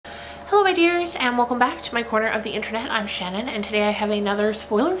Hello my dears, and welcome back to my corner of the internet. I'm Shannon, and today I have another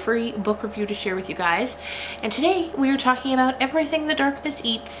spoiler-free book review to share with you guys. And today we are talking about Everything the Darkness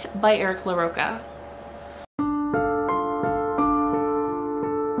Eats by LaRocca.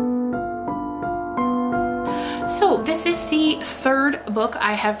 So this is the third book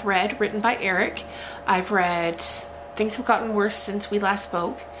I have read written by Eric. I've read Things Have Gotten Worse Since We Last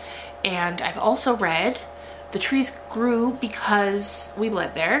Spoke, and I've also read The Trees Grew Because We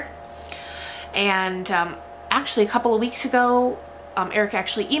Bled There. And actually a couple of weeks ago, Eric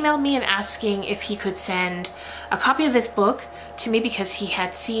actually emailed me and asking if he could send a copy of this book to me because he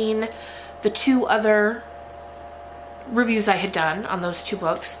had seen the two other reviews I had done on those two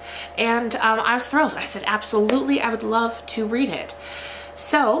books, and I was thrilled. I said absolutely, I would love to read it.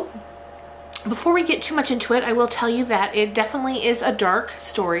 So before we get too much into it, I will tell you that it definitely is a dark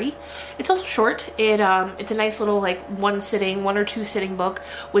story. It's also short. It's a nice little like one or two sitting book,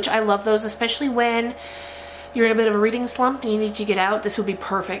 which I love those, especially when you're in a bit of a reading slump and you need to get out. This would be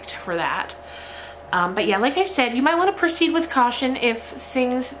perfect for that. But yeah, like I said, you might want to proceed with caution if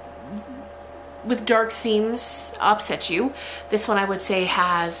things with dark themes upset you. This one I would say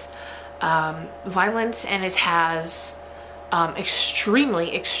has violence, and it has extremely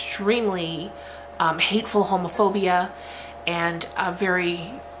hateful homophobia and a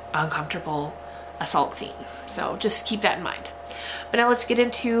very uncomfortable assault scene. So just keep that in mind. But now let's get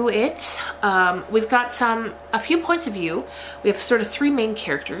into it. We've got a few points of view. We have sort of three main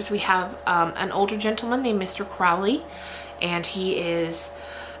characters. We have an older gentleman named Mr. Crowley, and he is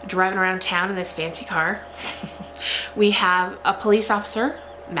driving around town in this fancy car. We have a police officer,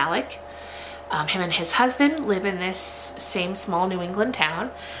 Malik. Him and his husband live in this same small New England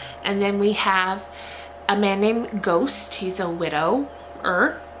town. And then we have a man named Ghost. He's a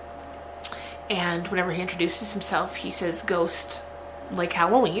widower. And whenever he introduces himself, he says Ghost, like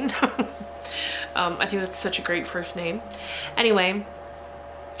Halloween. I think that's such a great first name. Anyway,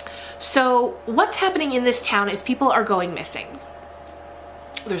 so what's happening in this town is people are going missing.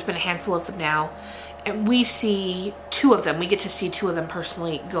 There's been a handful of them now, and we see two of them. We get to see two of them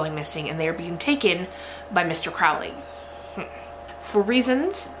personally going missing, and they are being taken by Mr. Crowley for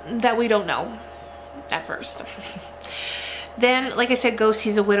reasons that we don't know at first. Then, like I said, Ghost,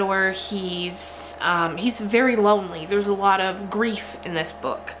 he's a widower. He's very lonely. There's a lot of grief in this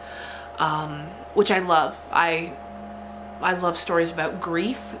book, which I love. I love stories about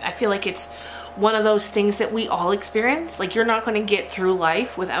grief. I feel like it's one of those things that we all experience. Like, you're not going to get through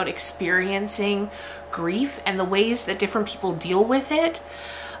life without experiencing grief, and the ways that different people deal with it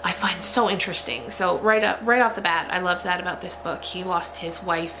I find so interesting. So right off the bat, I love that about this book. He lost his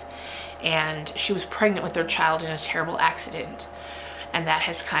wife, and she was pregnant with their child in a terrible accident, and that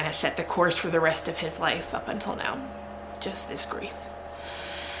has kind of set the course for the rest of his life up until now. Just this grief.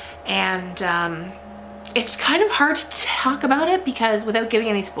 And it's kind of hard to talk about it because without giving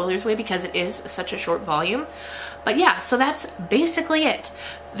any spoilers away, because it is such a short volume. But yeah, so that's basically it.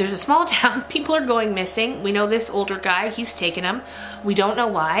 There's a small town, people are going missing. We know this older guy, he's taken them. We don't know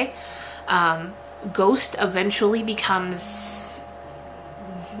why. Ghost eventually becomes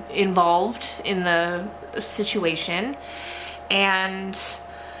involved in the situation, and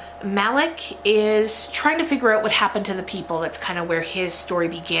Malik is trying to figure out what happened to the people. That's kind of where his story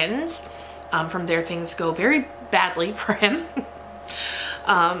begins. From there, things go very badly for him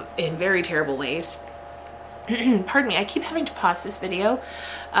in very terrible ways. Pardon me, I keep having to pause this video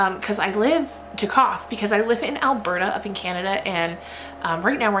because I live in Alberta up in Canada, and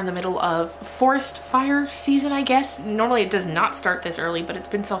right now we're in the middle of forest fire season, I guess. Normally it does not start this early, but it's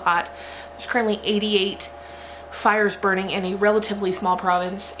been so hot. There's currently 88 fires burning in a relatively small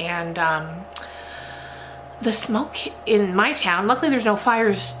province, and the smoke in my town, luckily there's no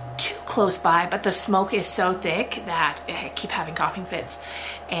fires too close by, but the smoke is so thick that I keep having coughing fits.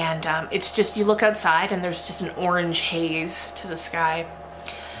 And it's just, you look outside and there's just an orange haze to the sky.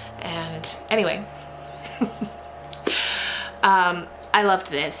 And anyway, I loved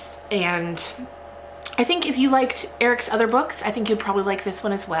this. And I think if you liked Eric's other books, I think you'd probably like this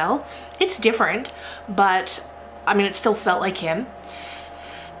one as well. It's different, but I mean, it still felt like him.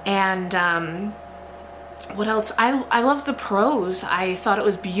 And what else? I love the prose. I thought it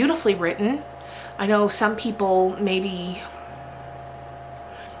was beautifully written. I know some people maybe,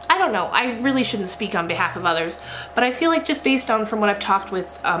 I don't know, I really shouldn't speak on behalf of others, but I feel like just based on from what I've talked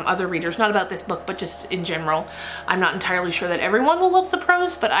with other readers, not about this book, but just in general, I'm not entirely sure that everyone will love the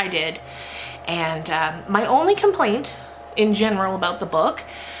prose, but I did. And my only complaint in general about the book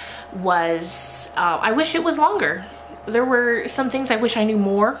was I wish it was longer. There were some things I wish I knew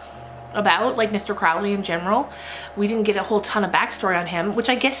more about, like Mr. Crowley in general. We didn't get a whole ton of backstory on him, which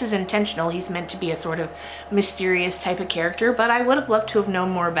I guess is intentional. He's meant to be a sort of mysterious type of character, but I would have loved to have known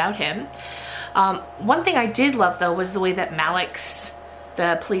more about him. One thing I did love, though, was the way that Malik's,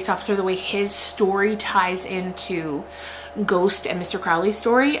 the police officer, the way his story ties into Ghost and Mr. Crowley's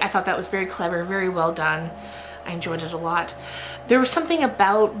story. I thought that was very clever, very well done. I enjoyed it a lot. There was something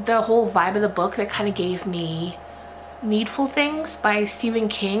about the whole vibe of the book that kind of gave me Needful Things by Stephen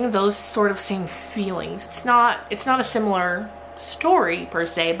King, those sort of same feelings. It's not a similar story per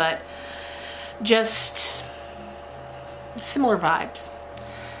se, but just similar vibes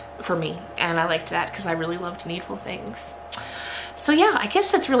for me, and I liked that because I really loved Needful Things. So yeah, I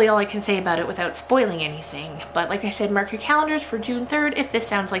guess that's really all I can say about it without spoiling anything. But like I said, mark your calendars for June 3rd if this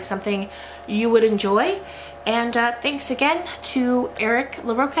sounds like something you would enjoy. And thanks again to Eric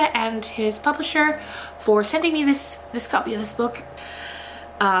LaRocca and his publisher for sending me this copy of this book.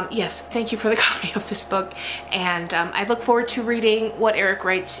 Yes, thank you for the copy of this book. And I look forward to reading what Eric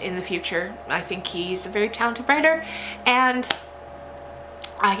writes in the future. I think he's a very talented writer, and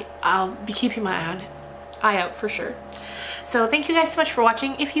I'll be keeping my eye out for sure. So thank you guys so much for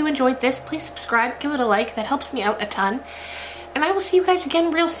watching. If you enjoyed this, please subscribe, give it a like. That helps me out a ton. And I will see you guys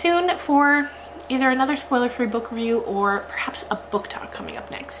again real soon for either another spoiler-free book review or perhaps a book talk coming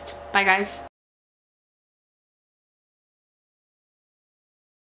up next. Bye, guys.